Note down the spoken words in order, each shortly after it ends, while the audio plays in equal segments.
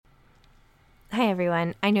Hi,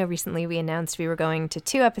 everyone. I know recently we announced we were going to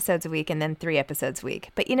 2 episodes a week and then 3 episodes a week.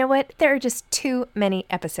 But you know what? There are just too many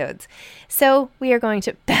episodes. So we are going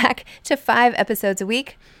back to 5 episodes a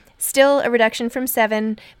week. Still a reduction from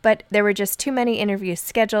 7, but there were just too many interviews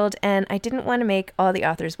scheduled, and I didn't want to make all the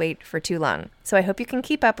authors wait for too long. So I hope you can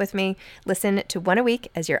keep up with me. Listen to 1 a week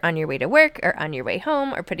as you're on your way to work or on your way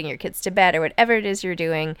home or putting your kids to bed or whatever it is you're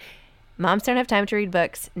doing. Moms Don't Have Time to Read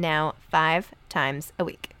Books, now 5 times a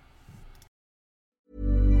week.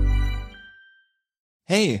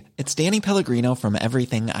 Hey, it's Danny Pellegrino from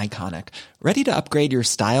Everything Iconic. Ready to upgrade your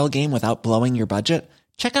style game without blowing your budget?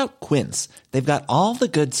 Check out Quince. They've got all the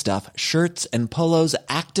good stuff, shirts and polos,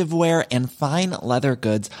 activewear, and fine leather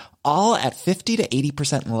goods, all at 50 to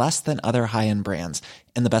 80% less than other high-end brands.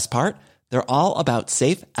 And the best part? They're all about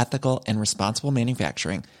safe, ethical, and responsible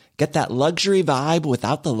manufacturing. Get that luxury vibe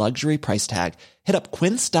without the luxury price tag. Hit up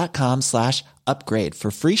quince.com/upgrade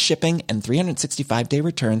for free shipping and 365-day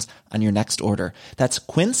returns on your next order. That's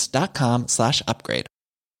quince.com/upgrade.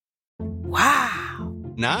 Wow.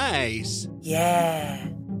 Nice. Yeah.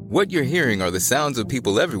 What you're hearing are the sounds of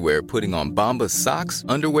people everywhere putting on Bombas socks,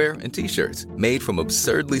 underwear, and T-shirts made from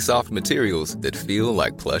absurdly soft materials that feel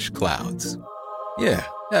like plush clouds. Yeah,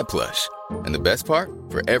 that plush. And the best part?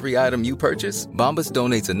 For every item you purchase, Bombas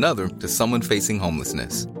donates another to someone facing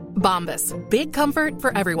homelessness. Bombas. Big comfort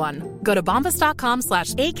for everyone. Go to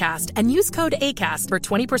bombas.com/ACAST and use code ACAST for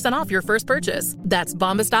 20% off your first purchase. That's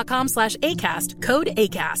bombas.com/ACAST. Code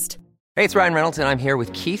ACAST. Hey, it's Ryan Reynolds, and I'm here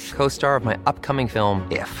with Keith, co-star of my upcoming film,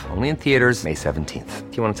 If, only in theaters May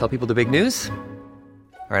 17th. Do you want to tell people the big news?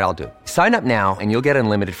 All right, I'll do it. Sign up now and you'll get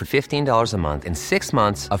unlimited for $15 a month and 6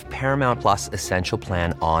 months of Paramount Plus Essential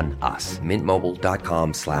Plan on us.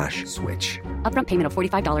 Mintmobile.com/switch. Upfront payment of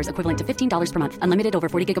 $45 equivalent to $15 per month. Unlimited over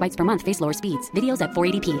 40 gigabytes per month. Face lower speeds. Videos at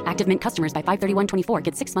 480p. Active Mint customers by 531.24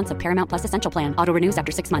 get 6 months of Paramount Plus Essential Plan. Auto renews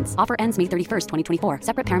after 6 months. Offer ends May 31st, 2024.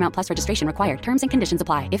 Separate Paramount Plus registration required. Terms and conditions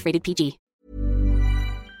apply if rated PG.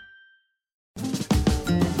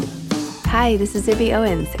 Hi, this is Zibby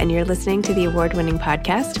Owens, and you're listening to the award-winning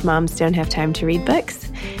podcast, Moms Don't Have Time to Read Books.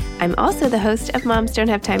 I'm also the host of Moms Don't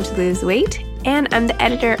Have Time to Lose Weight, and I'm the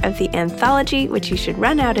editor of the anthology, which you should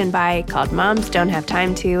run out and buy, called Moms Don't Have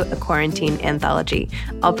Time to, a quarantine anthology.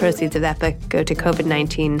 All proceeds of that book go to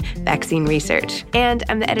COVID-19 vaccine research. And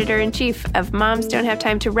I'm the editor-in-chief of Moms Don't Have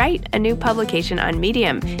Time to Write, a new publication on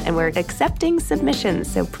Medium, and we're accepting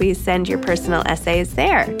submissions, so please send your personal essays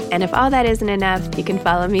there. And if all that isn't enough, you can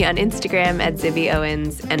follow me on Instagram at Zibby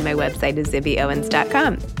Owens, and my website is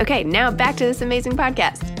zibbyowens.com. Okay, now back to this amazing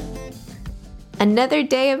podcast. Another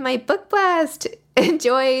day of my book blast.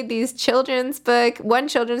 Enjoy these one children's book,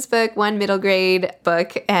 one middle grade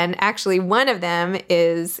book, and actually one of them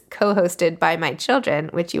is co-hosted by my children,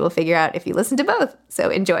 which you will figure out if you listen to both. So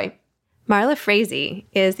enjoy. Marla Frazee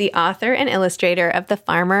is the author and illustrator of The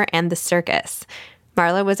Farmer and the Circus.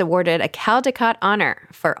 Marla was awarded a Caldecott honor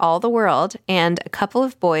for All the World, and A Couple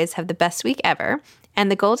of Boys Have the Best Week Ever, and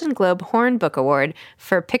the Golden Globe Horn Book Award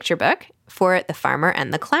for Picture Book for The Farmer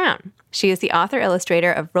and the Clown. She is the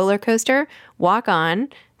author-illustrator of Roller Coaster, Walk On,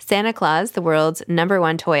 Santa Claus, the world's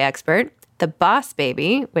 #1 toy expert, The Boss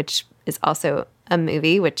Baby, which is also a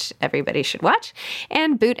movie which everybody should watch,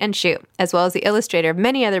 and Boot and Shoe, as well as the illustrator of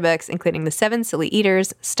many other books, including The Seven Silly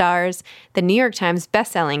Eaters, Stars, the New York Times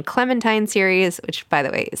bestselling Clementine series, which, by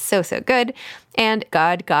the way, is so good, and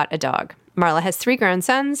God Got a Dog. Marla has 3 grown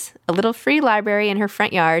sons, a little free library in her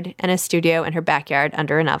front yard, and a studio in her backyard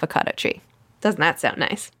under an avocado tree. Doesn't that sound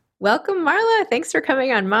nice? Welcome, Marla. Thanks for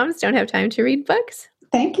coming on Moms Don't Have Time to Read Books.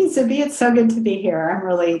 Thank you, Zibby. It's so good to be here.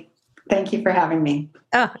 Thank you for having me.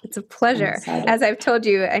 Oh, it's a pleasure. As I've told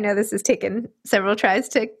you, I know this has taken several tries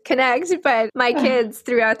to connect, but my kids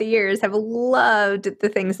throughout the years have loved the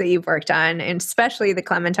things that you've worked on, and especially the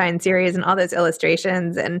Clementine series and all those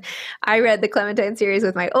illustrations. And I read the Clementine series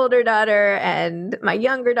with my older daughter, and my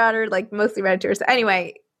younger daughter, mostly read it to her. So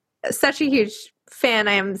anyway, such a huge fan.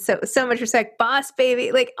 I am so much respect. Boss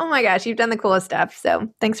Baby. Oh my gosh, you've done the coolest stuff. So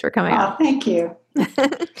thanks for coming on. Thank you.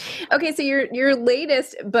 Okay, so your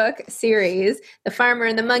latest book series, The Farmer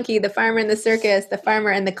and the Monkey, The Farmer and the Circus, The Farmer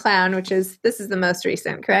and the Clown, this is the most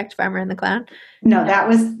recent, correct? Farmer and the Clown? No,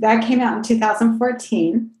 that came out in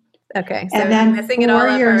 2014. Okay, so and then I'm messing it all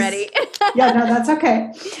up already. Yeah, no, that's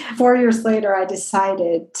okay. 4 years later, I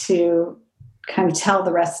decided to kind of tell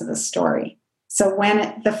the rest of the story. So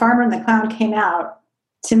when The Farmer and the Clown came out,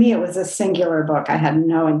 to me, it was a singular book. I had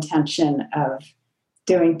no intention of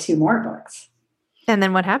doing 2 more books. And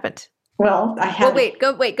then what happened? Well,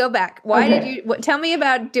 go back. Why did you tell me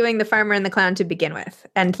about doing The Farmer and the Clown to begin with,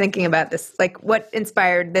 and thinking about this? What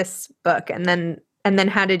inspired this book, and then And then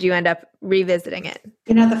how did you end up revisiting it?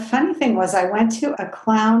 The funny thing was I went to a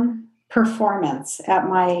clown performance at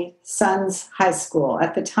my son's high school.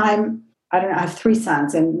 At the time, I don't know, I have 3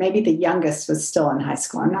 sons, and maybe the youngest was still in high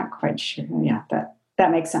school. I'm not quite sure. Yeah,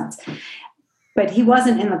 that makes sense. But he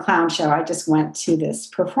wasn't in the clown show. I just went to this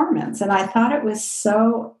performance. And I thought it was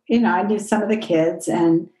so, I knew some of the kids,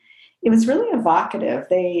 and it was really evocative.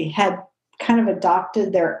 They had kind of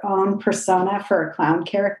adopted their own persona for a clown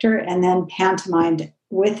character and then pantomimed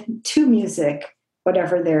to music,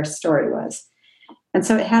 whatever their story was. And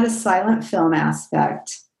so it had a silent film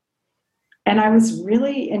aspect. And I was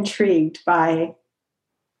really intrigued by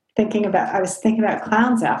thinking about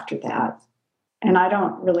clowns after that. And I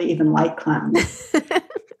don't really even like clowns.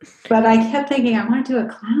 But I kept thinking, I want to do a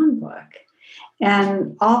clown book.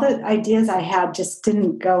 And all the ideas I had just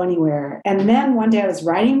didn't go anywhere. And then one day I was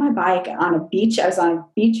riding my bike on a beach. I was on a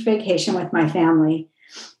beach vacation with my family.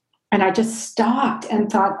 And I just stopped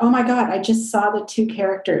and thought, oh my God, I just saw the 2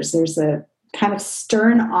 characters. There's a kind of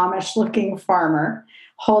stern Amish-looking farmer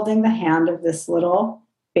holding the hand of this little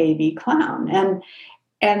baby clown.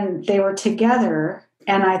 And they were together.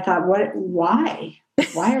 And I thought, why?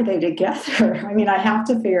 Why are they together? I mean, I have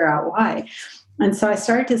to figure out why. And so I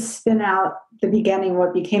started to spin out the beginning,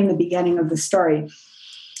 what became the beginning of the story.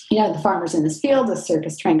 The farmer's in his field, a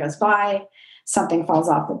circus train goes by, something falls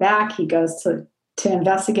off the back. He goes to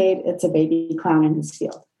investigate. It's a baby clown in his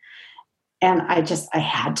field. And I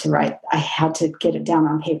had to get it down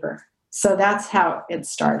on paper. So that's how it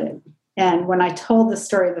started. And when I told the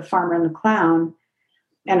story of the farmer and the clown,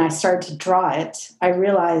 and I started to draw it, I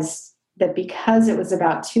realized that because it was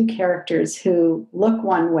about 2 characters who look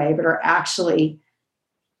one way but are actually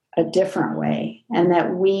a different way, and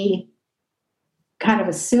that we kind of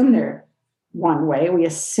assume they're one way. We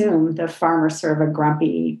assume the farmer's sort of a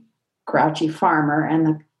grumpy, grouchy farmer,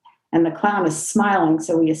 and the clown is smiling,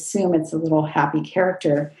 so we assume it's a little happy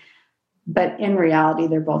character. But in reality,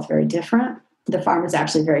 they're both very different. The farmer's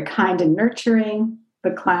actually very kind and nurturing.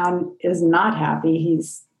 The clown is not happy.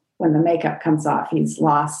 When the makeup comes off, he's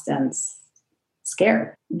lost and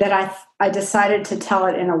scared. That I decided to tell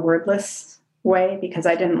it in a wordless way because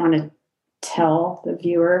I didn't want to tell the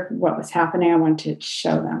viewer what was happening. I wanted to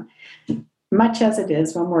show them. Much as it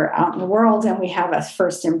is when we're out in the world and we have a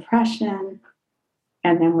first impression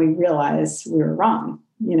and then we realize we were wrong,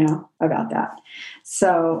 about that.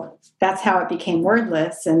 So that's how it became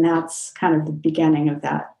wordless, and that's kind of the beginning of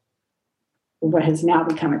that, what has now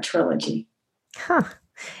become a trilogy. Huh.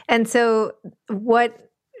 And so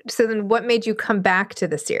then what made you come back to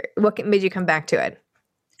the series? What made you come back to it?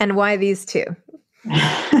 And why these 2?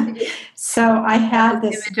 So I had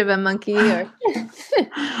this image of a monkey or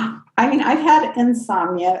I've had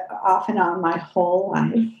insomnia off and on my whole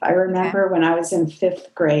life. I remember when I was in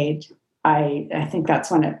 5th grade, I think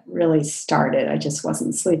that's when it really started. I just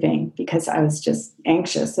wasn't sleeping because I was just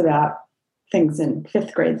anxious about things in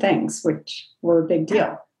 5th grade things, which were a big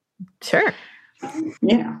deal. Sure.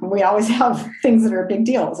 We always have things that are big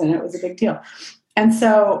deals, and it was a big deal. And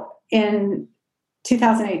so in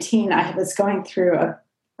 2018, I was going through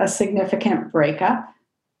a significant breakup,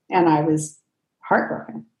 and I was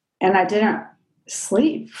heartbroken. And I didn't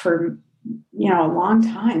sleep for, a long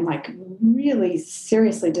time, like really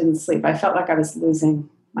seriously didn't sleep. I felt like I was losing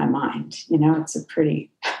my mind. It's a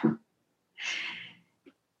pretty...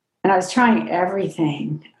 And I was trying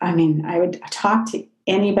everything. I mean, I would talk to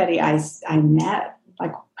anybody I met,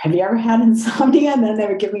 like, have you ever had insomnia? And then they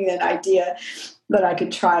would give me an idea that I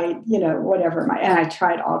could try, whatever. And I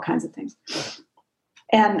tried all kinds of things.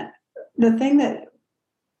 And the thing that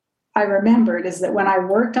I remembered is that when I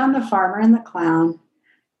worked on The Farmer and the Clown,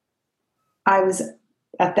 I was,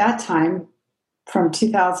 at that time, from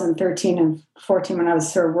 2013 and 14, when I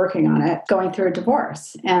was sort of working on it, going through a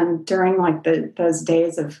divorce. And during those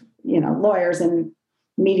days of, lawyers and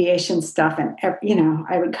mediation stuff, and,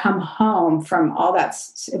 I would come home from all that.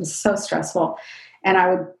 It was so stressful. And I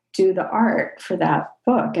would do the art for that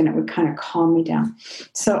book, and it would kind of calm me down.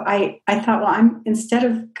 So I thought, well, instead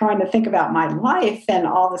of going to think about my life and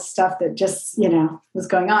all the stuff that just, was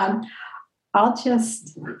going on, I'll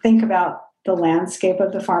just think about the landscape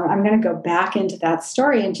of the farm. I'm going to go back into that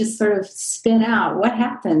story and just sort of spin out what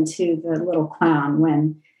happened to the little clown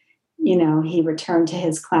when, he returned to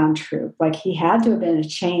his clown troupe. Like, he had to have been a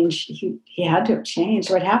change. He had to have changed.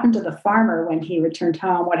 What happened to the farmer when he returned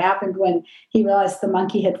home? What happened when he realized the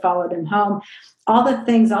monkey had followed him home? All the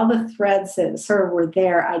things, all the threads that sort of were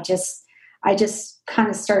there, I just kind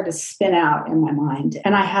of started to spin out in my mind.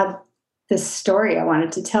 And I had this story I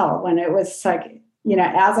wanted to tell when it was like,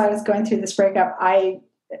 as I was going through this breakup, I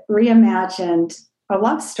reimagined a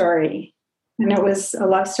love story And it was a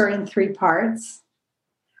love story in 3 parts.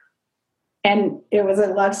 And it was a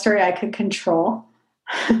love story I could control.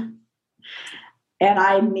 And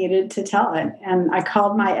I needed to tell it. And I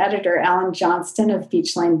called my editor, Ellen Johnston of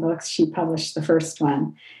Beach Lane Books. She published the first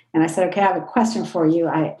one. And I said, okay, I have a question for you.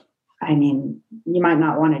 I mean, you might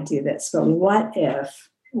not want to do this, but what if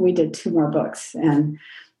we did 2 more books? And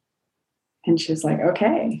she was like,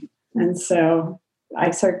 okay. And so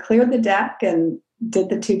I sort of cleared the deck and did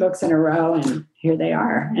the 2 books in a row, and here they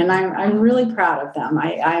are. And I'm really proud of them.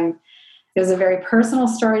 It was a very personal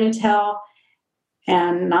story to tell.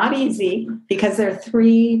 And not easy, because there are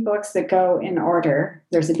 3 books that go in order.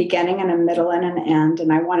 There's a beginning and a middle and an end.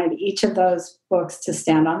 And I wanted each of those books to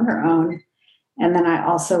stand on their own. And then I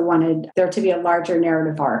also wanted there to be a larger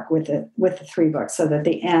narrative arc with the 3 books, so that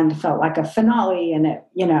the end felt like a finale in it,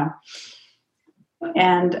 you know.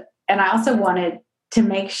 And I also wanted to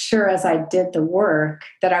make sure as I did the work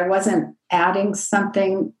that I wasn't adding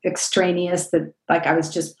something extraneous, that like I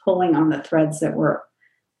was just pulling on the threads that were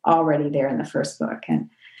already there in the first book. And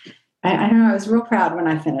I don't know, I was real proud when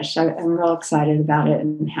I finished. I'm real excited about it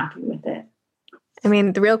and happy with it. I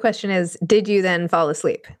mean, the real question is, did you then fall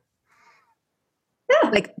asleep? Yeah.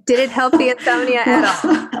 Like, did it help the insomnia at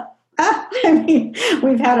all? I mean,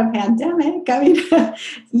 we've had a pandemic. I mean,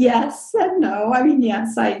 yes and no. I mean,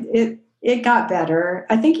 yes, it got better.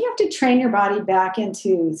 I think you have to train your body back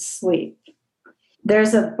into sleep.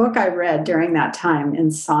 There's a book I read during that time,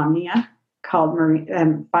 Insomnia, called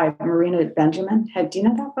by Marina Benjamin. Do you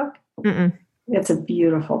know that book? Mm-mm. It's a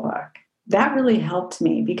beautiful book. That really helped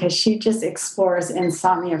me, because she just explores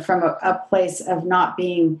insomnia from a place of not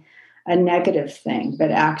being a negative thing, but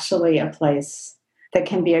actually a place that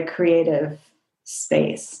can be a creative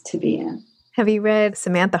space to be in. Have you read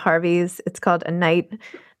Samantha Harvey's? It's called A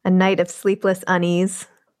Night of Sleepless Unease.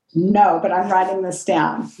 No, but I'm writing this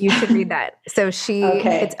down. You should read that. So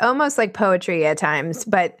it's almost like poetry at times,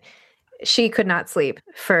 but she could not sleep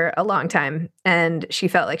for a long time, and she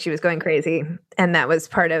felt like she was going crazy. And that was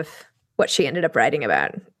part of what she ended up writing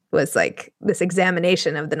about, was like this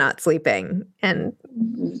examination of the not sleeping and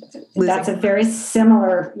that's a very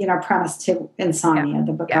similar, premise to Insomnia. Yeah.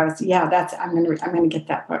 The book Yeah. I'm going to get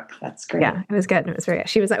that book. That's great. Yeah, it was good. It was very good.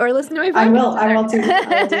 She was like, or listen to my voice. I will do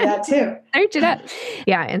that too. I reach it up.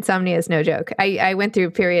 Yeah. Insomnia is no joke. I went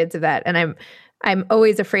through periods of that, and I'm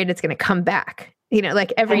always afraid it's going to come back.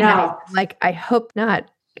 Like every night, like, I hope not.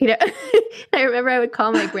 I remember I would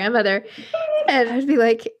call my grandmother, and I'd be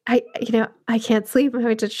like, I can't sleep. I'm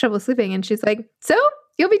having such trouble sleeping. And she's like, so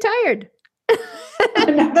you'll be tired.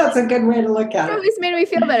 That's a good way to look at it. It always made me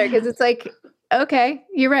feel better, because it's like, okay,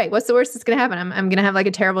 you're right. What's the worst that's going to happen? I'm going to have like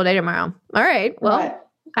a terrible day tomorrow. All right. Well, right.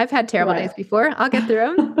 I've had terrible days before. I'll get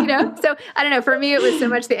through them, So I don't know. For me, it was so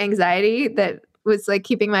much the anxiety that was like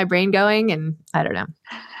keeping my brain going. And I don't know.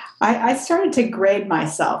 I started to grade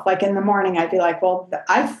myself. Like in the morning, I'd be like, well,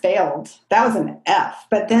 I failed. That was an F.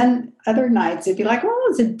 But then other nights, it'd be like, well,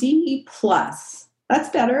 it's a D+. That's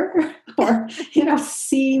better. Or,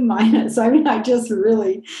 C-. I mean, I just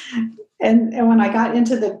really, and when I got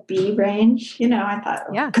into the B range, I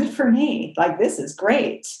thought, good for me. Like, this is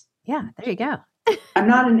great. Yeah, there you go. I'm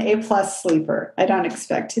not an A+ sleeper. I don't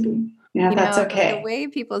expect to be. That's okay. The way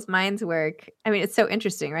people's minds work, I mean, it's so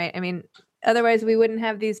interesting, right? I mean, otherwise we wouldn't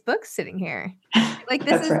have these books sitting here. Like,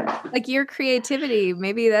 this is right. Like your creativity.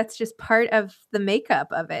 Maybe that's just part of the makeup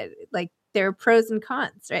of it. Like, there are pros and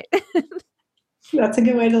cons, right? That's a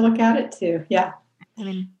good way to look at it too. Yeah.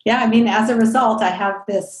 I mean, as a result, I have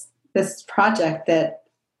this project that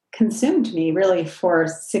consumed me really for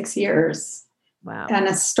 6 years. Wow. And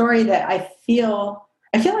a story that I feel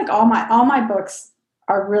like all my books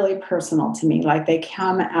are really personal to me. Like, they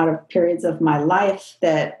come out of periods of my life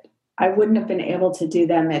that I wouldn't have been able to do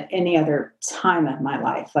them at any other time of my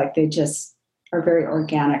life. Like, they just are very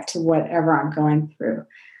organic to whatever I'm going through.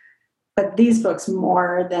 But these books,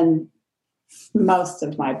 more than most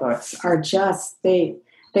of my books, are just, they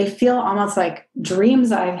feel almost like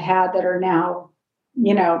dreams I've had that are now,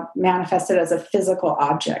 manifested as a physical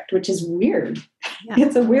object, which is weird. Yeah.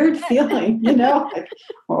 It's a weird feeling, like,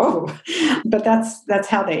 whoa. But that's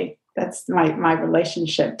my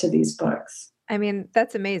relationship to these books. I mean,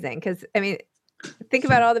 that's amazing, because, I mean, think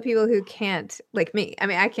about all the people who can't, like me. I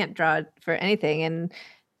mean, I can't draw for anything. And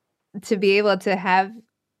to be able to have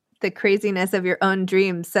the craziness of your own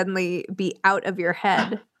dreams suddenly be out of your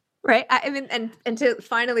head, right? I mean, and to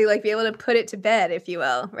finally, like, be able to put it to bed, if you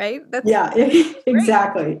will, right? That's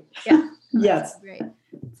exactly. Yeah. Yes. Great.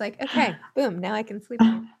 It's like, okay, boom, now I can sleep.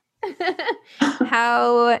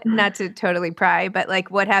 How, not to totally pry, but like,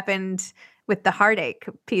 what happened with the heartache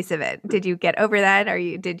piece of it. Did you get over that?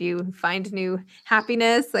 Did you find new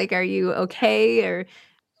happiness? Like, are you okay? Or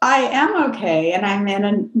I am okay. And I'm in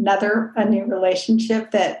a new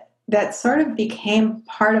relationship that sort of became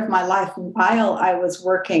part of my life while I was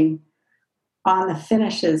working on the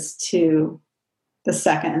finishes to the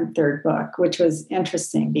second and third book, which was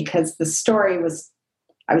interesting because the story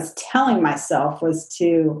I was telling myself was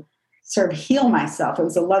to sort of heal myself. It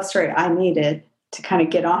was a love story I needed to kind of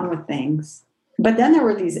get on with things. But then there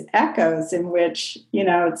were these echoes in which,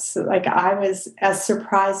 it's like I was as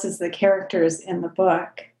surprised as the characters in the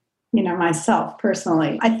book, myself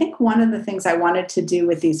personally. I think one of the things I wanted to do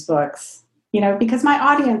with these books, because my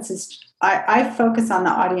audience is, I focus on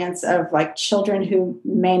the audience of like children who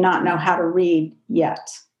may not know how to read yet.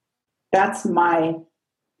 That's my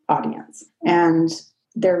audience. And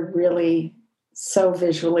they're really so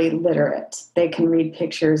visually literate. They can read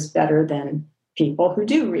pictures better than people who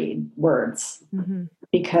do read words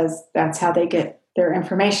because that's how they get their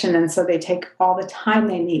information. And so they take all the time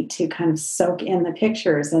they need to kind of soak in the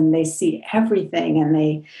pictures, and they see everything, and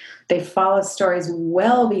they follow stories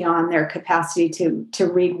well beyond their capacity to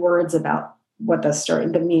read words about what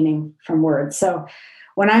the meaning from words. So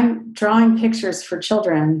when I'm drawing pictures for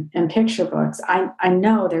children in picture books, I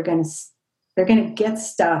know they're going to get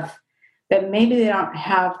stuff that maybe they don't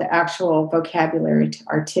have the actual vocabulary to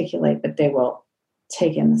articulate, but they will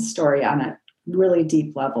take in the story on a really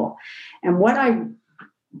deep level. And what I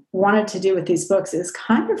wanted to do with these books is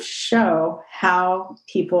kind of show how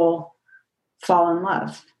people fall in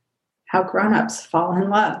love, how grown-ups fall in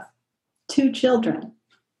love to children,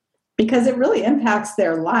 because it really impacts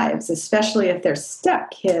their lives, especially if they're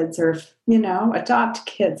step kids or, adopt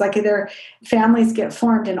kids. Like their families get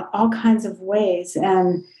formed in all kinds of ways.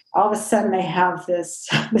 And all of a sudden they have this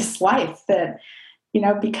life that,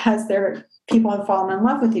 because people have fallen in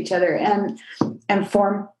love with each other and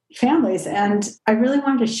form families. And I really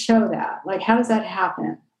wanted to show that, like, how does that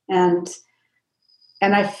happen? And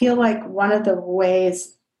I feel like one of the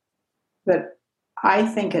ways that I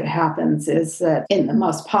think it happens is that, in the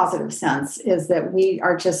most positive sense, is that we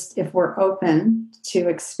are just, if we're open to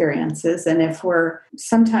experiences, and if we're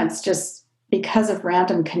sometimes just because of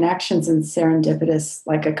random connections and serendipitous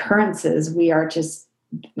like occurrences, we are just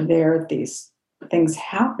there, these things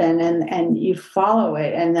happen and you follow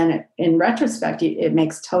it. And then in retrospect, it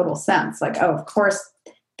makes total sense. Like, oh, of course,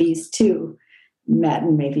 these two met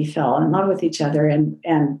and maybe fell in love with each other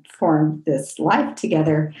and formed this life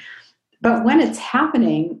together. But when it's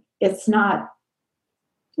happening, it's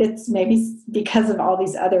maybe because of all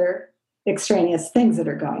these other extraneous things that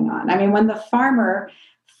are going on. I mean, when the farmer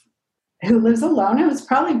who lives alone, it was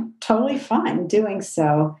probably totally fine doing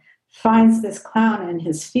so, finds this clown in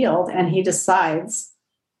his field, and he decides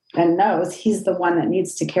and knows he's the one that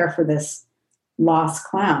needs to care for this lost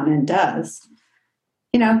clown, and does.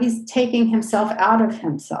 He's taking himself out of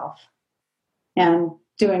himself and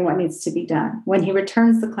doing what needs to be done. When he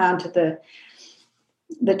returns the clown to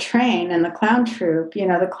the train and the clown troupe,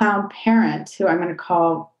 the clown parent, who I'm going to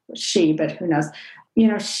call she, but who knows,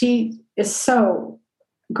 she is so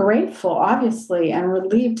grateful, obviously, and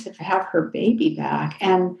relieved to have her baby back,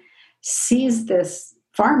 and sees this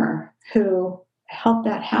farmer who helped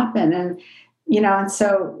that happen. And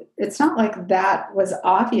so it's not like that was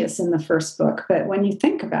obvious in the first book, but when you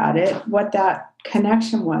think about it, what that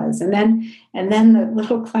connection was, and then the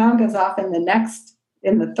little clown goes off in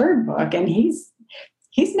the third book, and he's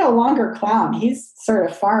no longer clown. He's sort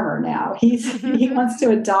of farmer now. He wants to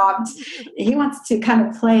adopt. He wants to kind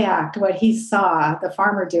of play act what he saw the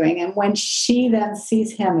farmer doing. And when she then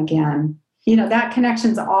sees him again, that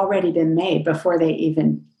connection's already been made before they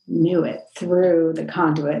even knew it, through the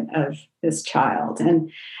conduit of this child.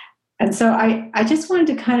 And so I just wanted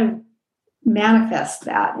to kind of manifest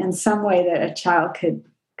that in some way that a child could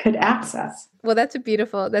access. Well, that's a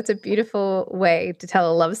beautiful way to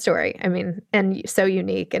tell a love story. I mean, and so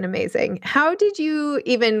unique and amazing. How did you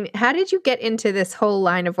get into this whole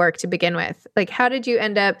line of work to begin with? Like, how did you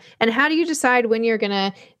end up, and how do you decide when you're going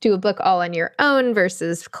to do a book all on your own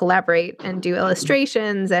versus collaborate and do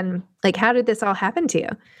illustrations? And like, how did this all happen to you?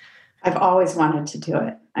 I've always wanted to do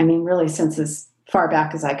it. I mean, really, since as far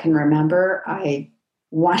back as I can remember, I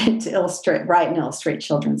wanted to write and illustrate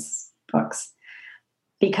children's books,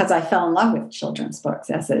 because I fell in love with children's books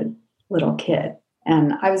as a little kid.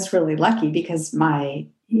 And I was really lucky because I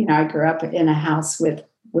grew up in a house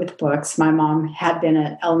with books. My mom had been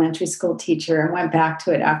an elementary school teacher and went back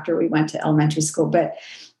to it after we went to elementary school, but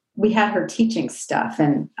we had her teaching stuff.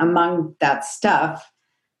 And among that stuff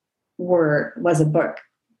was a book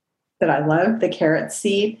that I loved, The Carrot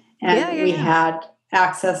Seed. And we had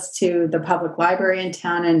access to the public library in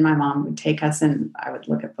town, and my mom would take us and I would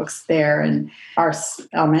look at books there. And our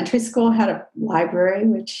elementary school had a library,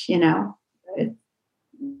 which,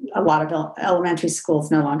 a lot of elementary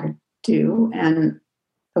schools no longer do. And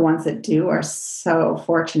the ones that do are so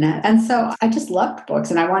fortunate. And so I just loved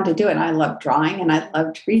books and I wanted to do it. And I loved drawing and I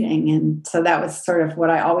loved reading. And so that was sort of what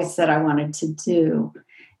I always said I wanted to do.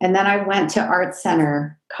 And then I went to Art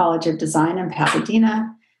Center College of Design in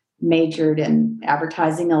Pasadena, majored in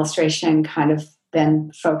advertising illustration, kind of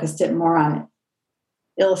then focused it more on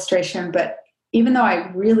illustration. But even though I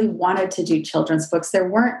really wanted to do children's books, there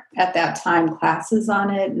weren't at that time classes on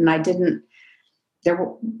it. And there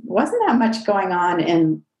wasn't that much going on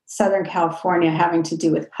in Southern California having to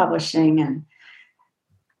do with publishing.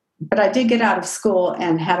 But I did get out of school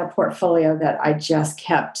and had a portfolio that I just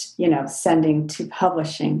kept, sending to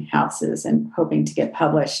publishing houses and hoping to get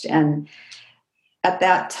published. And at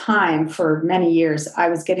that time, for many years, I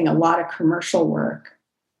was getting a lot of commercial work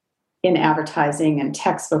in advertising and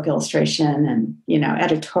textbook illustration and,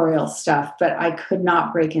 editorial stuff, but I could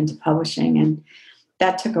not break into publishing. And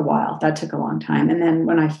that took a while. That took a long time. And then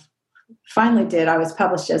when I finally did, I was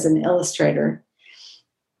published as an illustrator,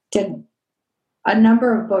 did a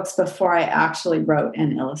number of books before I actually wrote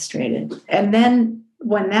and illustrated. And then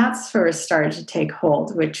when that first started to take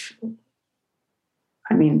hold, which,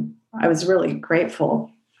 I was really grateful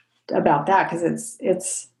about that because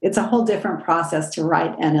it's a whole different process to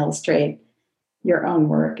write and illustrate your own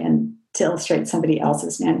work and to illustrate somebody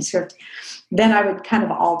else's manuscript. Then I would kind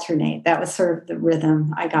of alternate. That was sort of the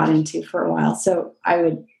rhythm I got into for a while. So I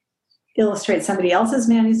would illustrate somebody else's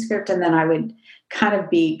manuscript and then I would kind of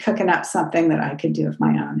be cooking up something that I could do of my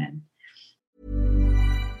own.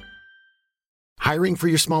 Hiring for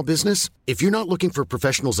your small business? If you're not looking for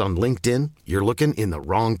professionals on LinkedIn, you're looking in the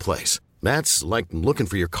wrong place. That's like looking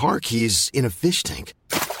for your car keys in a fish tank.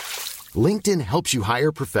 LinkedIn helps you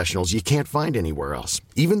hire professionals you can't find anywhere else,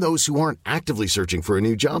 even those who aren't actively searching for a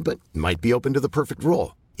new job but might be open to the perfect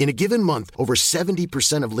role. In a given month, over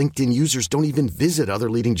 70% of LinkedIn users don't even visit other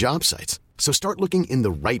leading job sites. So start looking in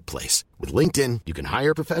the right place. With LinkedIn, you can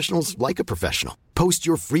hire professionals like a professional. Post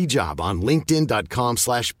your free job on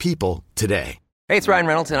linkedin.com/people today. Hey, it's Ryan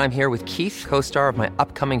Reynolds, and I'm here with Keith, co-star of my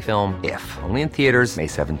upcoming film, If, only in theaters May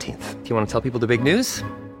 17th. Do you want to tell people the big news?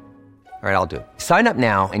 All right, I'll do it. Sign up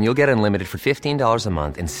now and you'll get unlimited for $15 a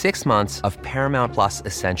month and 6 months of Paramount Plus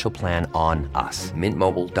Essential Plan on us.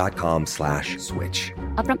 MintMobile.com/switch.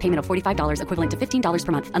 Upfront payment of $45 equivalent to $15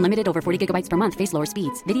 per month. Unlimited over 40 gigabytes per month. Face lower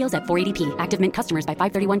speeds. Videos at 480p. Active Mint customers by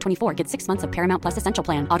 531.24 get 6 months of Paramount Plus Essential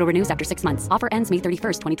Plan. Auto renews after 6 months. Offer ends May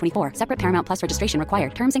 31st, 2024. Separate Paramount Plus registration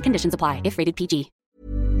required. Terms and conditions apply if rated PG.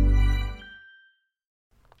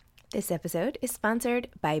 This episode is sponsored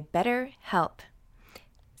by BetterHelp.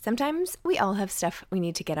 Sometimes we all have stuff we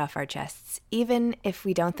need to get off our chests. Even if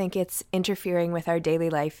we don't think it's interfering with our daily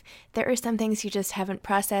life, there are some things you just haven't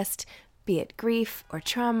processed, be it grief or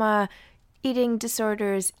trauma, eating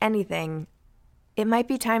disorders, anything. It might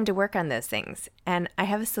be time to work on those things, and I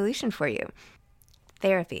have a solution for you.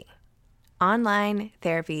 Therapy. Online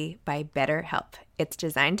therapy by BetterHelp. It's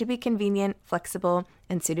designed to be convenient, flexible,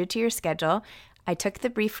 and suited to your schedule. I took the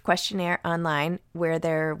brief questionnaire online where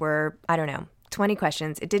there were, 20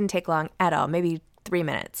 questions. It didn't take long at all, maybe 3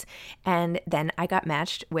 minutes. And then I got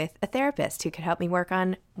matched with a therapist who could help me work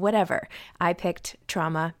on whatever. I picked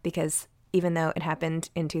trauma because even though it happened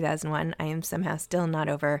in 2001, I am somehow still not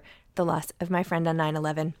over the loss of my friend on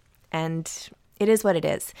 9/11. And it is what it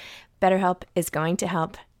is. BetterHelp is going to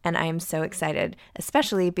help. And I am so excited,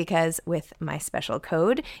 especially because with my special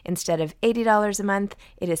code, instead of $80 a month,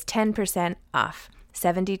 it is 10% off,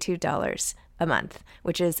 $72 a month,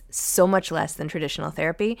 which is so much less than traditional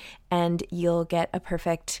therapy. And you'll get a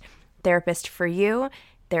perfect therapist for you.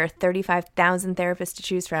 There are 35,000 therapists to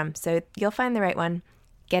choose from, so you'll find the right one.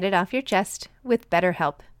 Get it off your chest with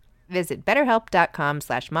BetterHelp. Visit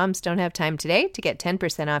BetterHelp.com/momsdon'thavetime today to get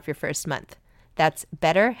 10% off your first month. That's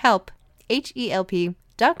BetterHelp,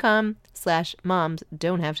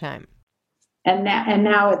 HELP.com/momsdon'thavetime. And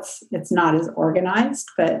now it's not as organized,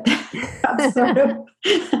 but that's sort of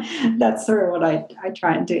what I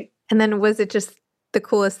try and do. And then was it just the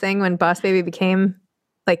coolest thing when Boss Baby became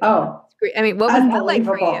like, what was that like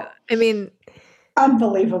for you?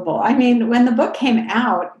 Unbelievable. When the book came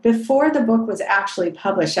out, before the book was actually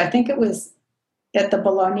published, I think it was at the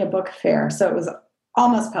Bologna Book Fair. So it was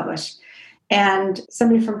almost published. And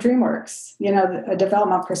somebody from DreamWorks, a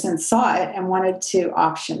development person saw it and wanted to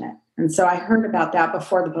option it. And so I heard about that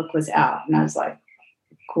before the book was out. And I was like,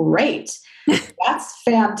 great. That's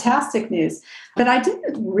fantastic news. But I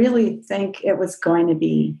didn't really think it was going to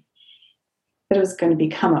be that it was going to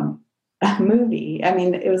become a movie. I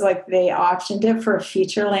mean, it was like they auctioned it for a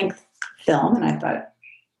feature-length film, and I thought,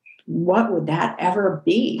 what would that ever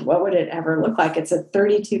be? What would it ever look like? It's a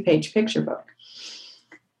 32-page picture book.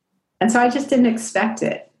 And so I just didn't expect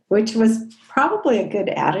it, which was probably a good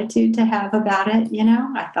attitude to have about it. You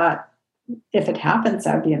know, I thought, if it happens,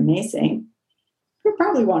 that would be amazing. It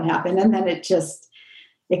probably won't happen. And then it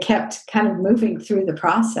kept kind of moving through the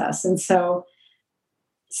process. And so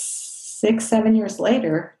 6-7 years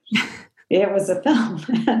later, it was a film,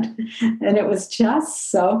 and it was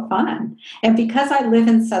just so fun. And because I live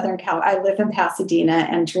in Southern Cal, I live in Pasadena,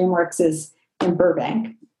 and DreamWorks is in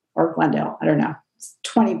Burbank or Glendale. I don't know. It's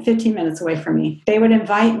 15 minutes away from me. They would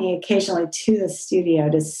invite me occasionally to the studio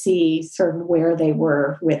to see sort of where they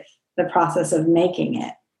were with the process of making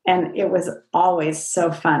it. And it was always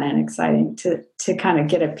so fun and exciting to kind of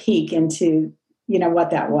get a peek into, you know,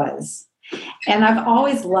 what that was. And I've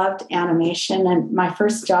always loved animation. And my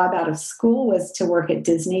first job out of school was to work at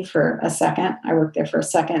Disney for a second. I worked there for a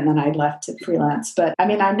second, and then I left to freelance. But I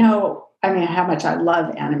mean, how much I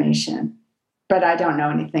love animation, but I don't know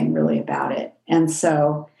anything really about it. And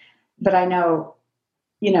so, but I know,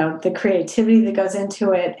 you know, the creativity that goes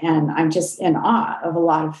into it, and I'm just in awe of a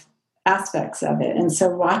lot of aspects of it. And so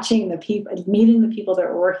watching the people, meeting the people that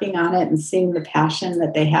were working on it and seeing the passion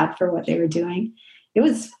that they had for what they were doing, it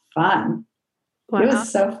was fun. Wow. It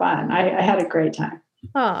was so fun. I had a great time.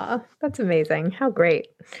 Oh, that's amazing. How great.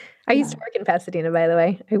 I used to work in Pasadena, by the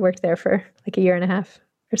way. I worked there for like a year and a half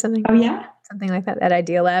or something. Oh, yeah? Something like that at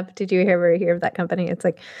Idea Lab. Did you ever hear of that company? It's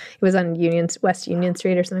like, it was on West Union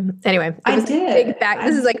Street or something. Anyway, I did.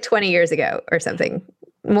 This is like 20 years ago or something.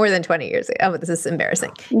 More than 20 years ago. Oh, this is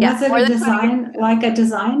embarrassing. Was it a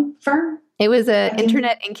design firm? It was an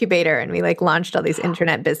internet incubator, and we like launched all these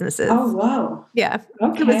internet businesses. Oh, whoa. Yeah.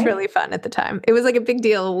 Okay. It was really fun at the time. It was like a big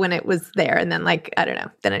deal when it was there. And then like, I don't know,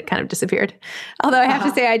 then it kind of disappeared. Although I have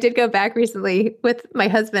to say, I did go back recently with my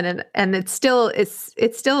husband, and it still is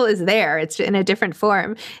there. It's in a different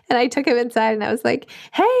form. And I took him inside and I was like,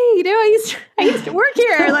 hey, you know, I used to work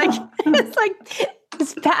here. Like, it's like,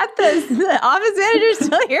 is Pat, the office manager,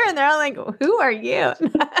 still here? And they're all like, who are you?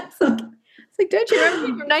 It's like, don't you remember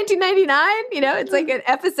me from 1999? You know, it's like an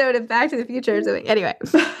episode of Back to the Future or something. Anyway,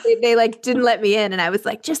 they like didn't let me in, and I was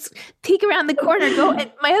like, just peek around the corner, go.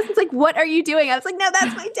 And my husband's like, what are you doing? I was like, no,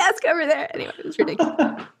 that's my desk over there. Anyway, it was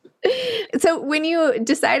ridiculous. So when you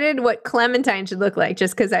decided what Clementine should look like,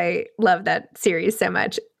 just because I love that series so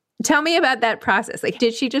much, tell me about that process. Like,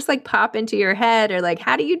 did she just like pop into your head, or like,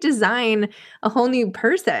 how do you design a whole new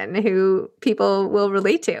person who people will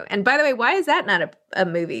relate to? And by the way, why is that not a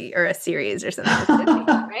movie or a series or something?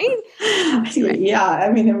 Right? Yeah.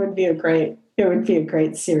 I mean, it would be a great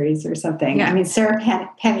series or something. Yeah. I mean, Sarah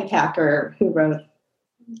Pennypacker, who wrote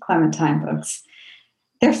Clementine books,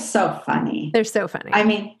 they're so funny. They're so funny. I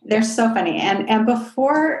mean, they're so funny. And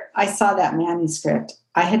before I saw that manuscript,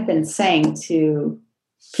 I had been saying to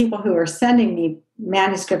people who are sending me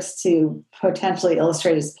manuscripts to potentially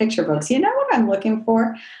illustrate as picture books, you know what I'm looking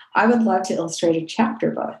for? I would love to illustrate a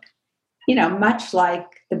chapter book, you know, much like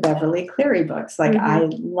the Beverly Cleary books. Like, I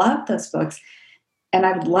love those books, and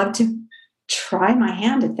I would love to try my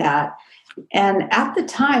hand at that. And at the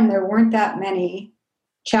time, there weren't that many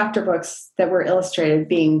chapter books that were illustrated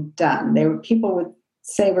being done. People would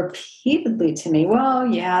say repeatedly to me, well,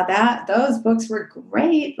 yeah, those books were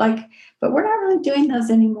great, like, but we're not really doing those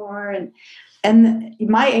anymore. And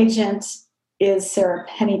my agent is Sarah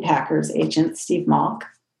Pennypacker's agent, Steve Malk,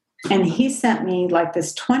 and he sent me like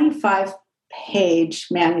this 25-page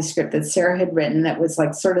manuscript that Sarah had written that was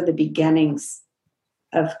like sort of the beginnings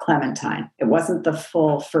of Clementine. It wasn't the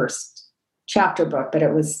full first chapter book, but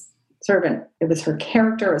it was it was her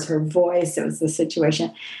character, it was her voice, it was the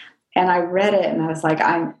situation. And I read it and I was like,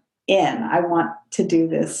 I'm in. I want to do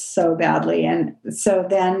this so badly. And so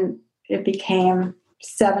then it became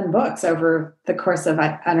 7 books over the course of,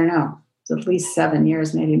 I don't know, at least 7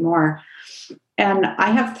 years, maybe more. And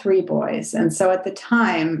I have 3 boys. And so at the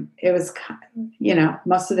time, it was, you know,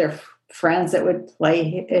 most of their friends that would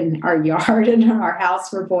play in our yard and in our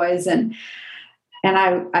house were boys. And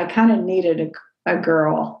I kind of needed a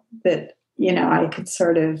girl that, you know, I could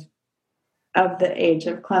sort of the age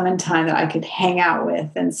of Clementine that I could hang out with.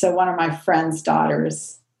 And so one of my friend's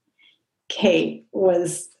daughters, Kate,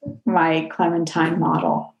 was my Clementine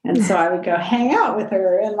model. And so I would go hang out with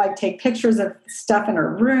her and like take pictures of stuff in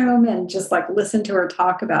her room and just like listen to her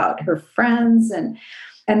talk about her friends. And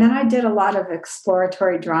then I did a lot of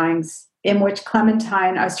exploratory drawings in which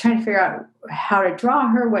Clementine, I was trying to figure out how to draw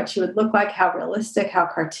her, what she would look like, how realistic, how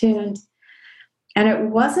cartooned. And it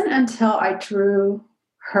wasn't until I drew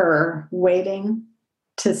her waiting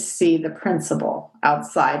to see the principal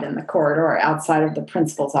outside in the corridor, outside of the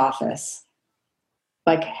principal's office.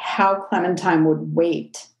 Like how Clementine would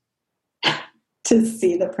wait to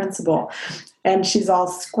see the principal. And she's all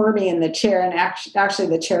squirmy in the chair. And actually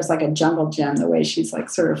the chair is like a jungle gym, the way she's like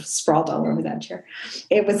sort of sprawled all over that chair.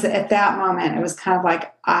 It was at that moment, it was kind of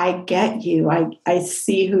like, I get you. I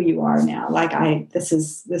see who you are now. Like this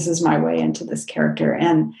is my way into this character.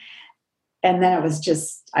 And then it was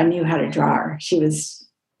just, I knew how to draw her.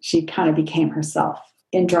 She kind of became herself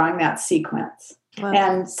in drawing that sequence. Wow.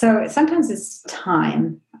 And so sometimes it's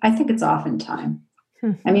time. I think it's often time.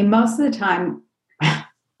 I mean, most of the time,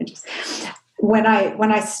 when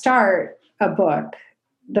I start a book,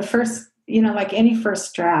 the first, like any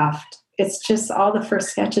first draft, it's just all the first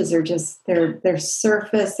sketches are just, they're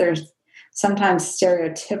surface. They're sometimes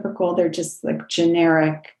stereotypical. They're just like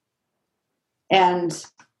generic. And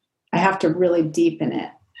I have to really deepen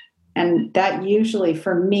it. And that usually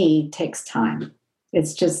for me takes time.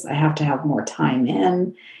 It's just, I have to have more time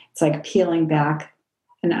in. It's like peeling back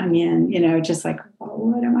an onion, just like, well,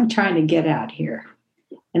 what am I trying to get at here?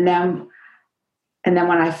 And then when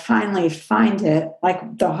I finally find it,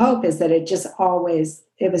 like the hope is that it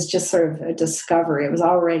was just sort of a discovery. It was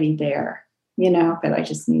already there, but I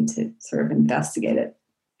just need to sort of investigate it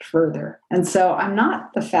further. And so I'm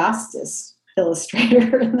not the fastest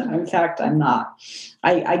illustrator. In fact, I'm not.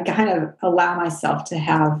 I kind of allow myself to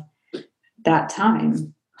have that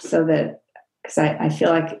time so that, because I feel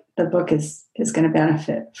like the book is going to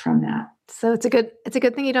benefit from that. So it's a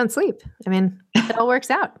good thing you don't sleep. I mean, it all works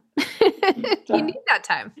out. You need that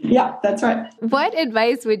time. Yeah, that's right. What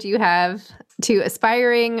advice would you have to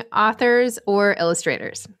aspiring authors or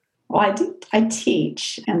illustrators? Well, I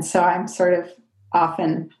teach, and so I'm sort of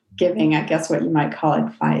often giving, I guess, what you might call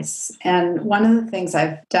advice. And one of the things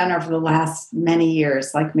I've done over the last many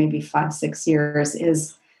years, like maybe 5-6 years,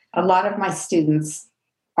 is a lot of my students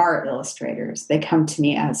are illustrators. They come to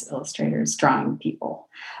me as illustrators, drawing people.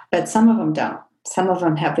 But some of them don't. Some of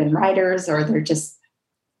them have been writers, or they're just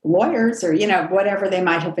lawyers, or, whatever they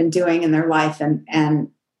might have been doing in their life.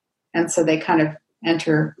 And so they kind of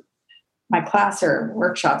enter my class or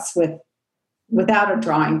workshops without a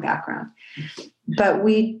drawing background. But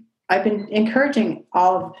I've been encouraging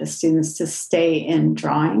all of the students to stay in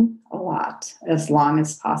drawing a lot, as long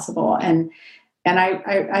as possible. And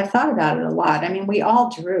I thought about it a lot. I mean, we all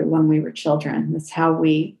drew when we were children. That's how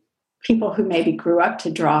people who maybe grew up to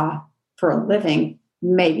draw for a living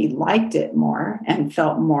maybe liked it more and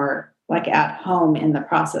felt more like at home in the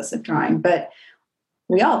process of drawing. But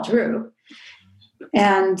we all drew.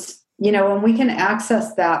 And, when we can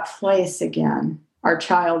access that place again, our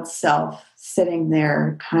child self sitting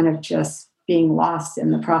there kind of just being lost in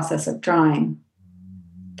the process of drawing,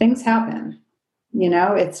 things happen.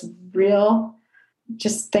 It's real.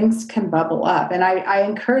 Just things can bubble up. And I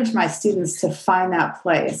encourage my students to find that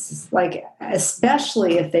place, like,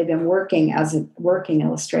 especially if they've been working as a working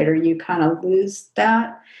illustrator, you kind of lose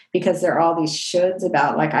that because there are all these shoulds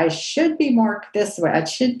about, like, I should be more this way. I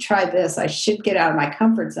should try this. I should get out of my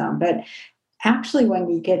comfort zone. But actually, when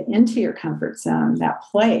you get into your comfort zone, that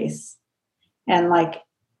place, and like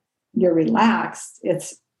you're relaxed,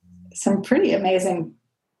 it's some pretty amazing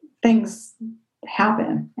things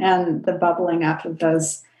happen. And the bubbling up of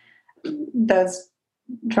those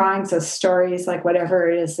drawings, those stories, like whatever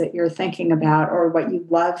it is that you're thinking about, or what you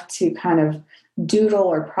love to kind of doodle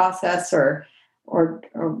or process, or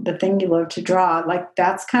the thing you love to draw, like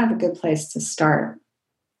that's kind of a good place to start.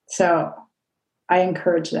 So I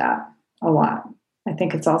encourage that a lot. I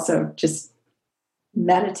think it's also just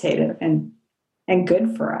meditative and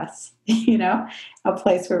good for us, a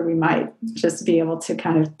place where we might just be able to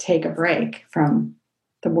kind of take a break from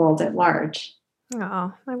the world at large.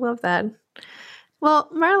 Oh, I love that. Well,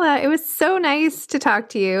 Marla, it was so nice to talk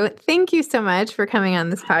to you. Thank you so much for coming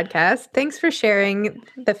on this podcast. Thanks for sharing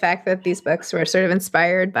the fact that these books were sort of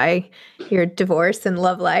inspired by your divorce and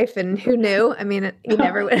love life. And who knew? I mean, I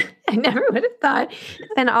never would have thought.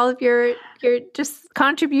 And all of your just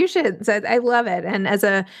contributions. I love it. And as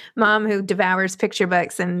a mom who devours picture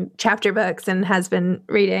books and chapter books and has been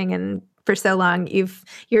reading and for so long,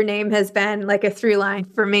 your name has been like a through line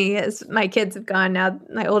for me as my kids have gone now.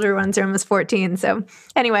 My older ones are almost 14. So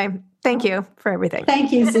anyway, thank you for everything.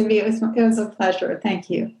 Thank you, Cindy. It was a pleasure.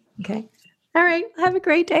 Thank you. Okay. All right. Have a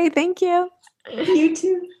great day. Thank you. You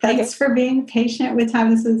too. Thanks for being patient with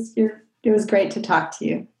time. It was great to talk to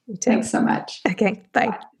you. Thanks so much. Okay.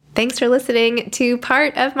 Bye. Thanks for listening to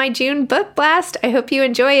part of my June book blast. I hope you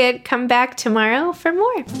enjoy it. Come back tomorrow for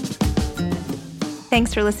more.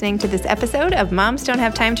 Thanks for listening to this episode of Moms Don't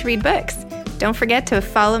Have Time to Read Books. Don't forget to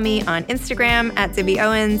follow me on Instagram at Zibby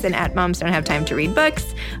Owens and at Moms Don't Have Time to Read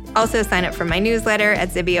Books. Also sign up for my newsletter at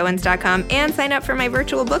zibbyowens.com and sign up for my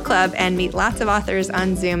virtual book club and meet lots of authors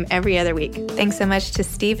on Zoom every other week. Thanks so much to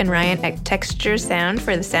Steve and Ryan at Texture Sound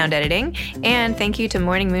for the sound editing. And thank you to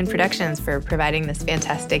Morning Moon Productions for providing this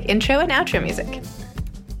fantastic intro and outro music.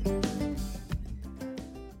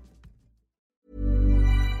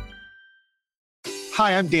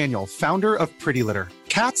 Hi, I'm Daniel, founder of Pretty Litter.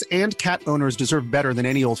 Cats and cat owners deserve better than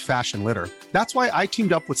any old-fashioned litter. That's why I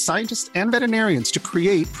teamed up with scientists and veterinarians to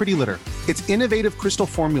create Pretty Litter. Its innovative crystal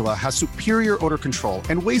formula has superior odor control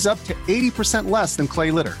and weighs up to 80% less than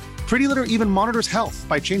clay litter. Pretty Litter even monitors health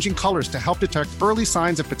by changing colors to help detect early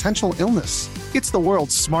signs of potential illness. It's the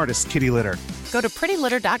world's smartest kitty litter. Go to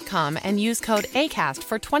prettylitter.com and use code ACAST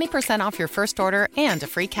for 20% off your first order and a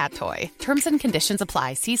free cat toy. Terms and conditions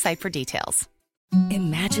apply. See site for details.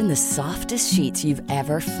 Imagine the softest sheets you've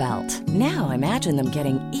ever felt. Now imagine them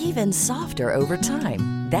getting even softer over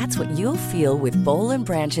time. That's what you'll feel with Boll &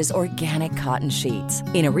 Branch's organic cotton sheets.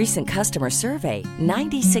 In a recent customer survey,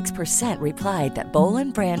 96% replied that Boll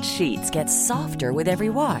 & Branch sheets get softer with every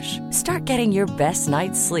wash. Start getting your best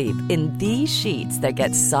night's sleep in these sheets that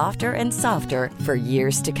get softer and softer for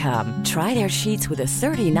years to come. Try their sheets with a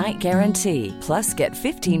 30-night guarantee. Plus, get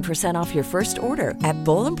 15% off your first order at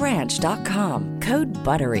bollandbranch.com. Code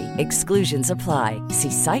BUTTERY. Exclusions apply. See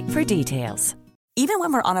site for details. Even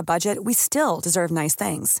when we're on a budget, we still deserve nice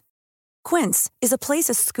things. Quince is a place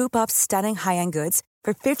to scoop up stunning high-end goods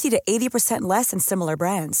for 50 to 80% less than similar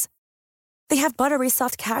brands. They have buttery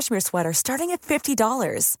soft cashmere sweaters starting at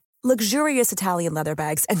 $50, luxurious Italian leather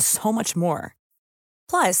bags, and so much more.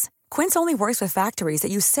 Plus, Quince only works with factories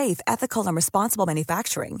that use safe, ethical, and responsible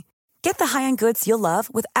manufacturing. Get the high-end goods you'll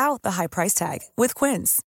love without the high price tag with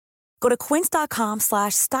Quince. Go to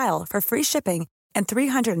quince.com/style for free shipping and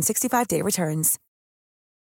 365-day returns.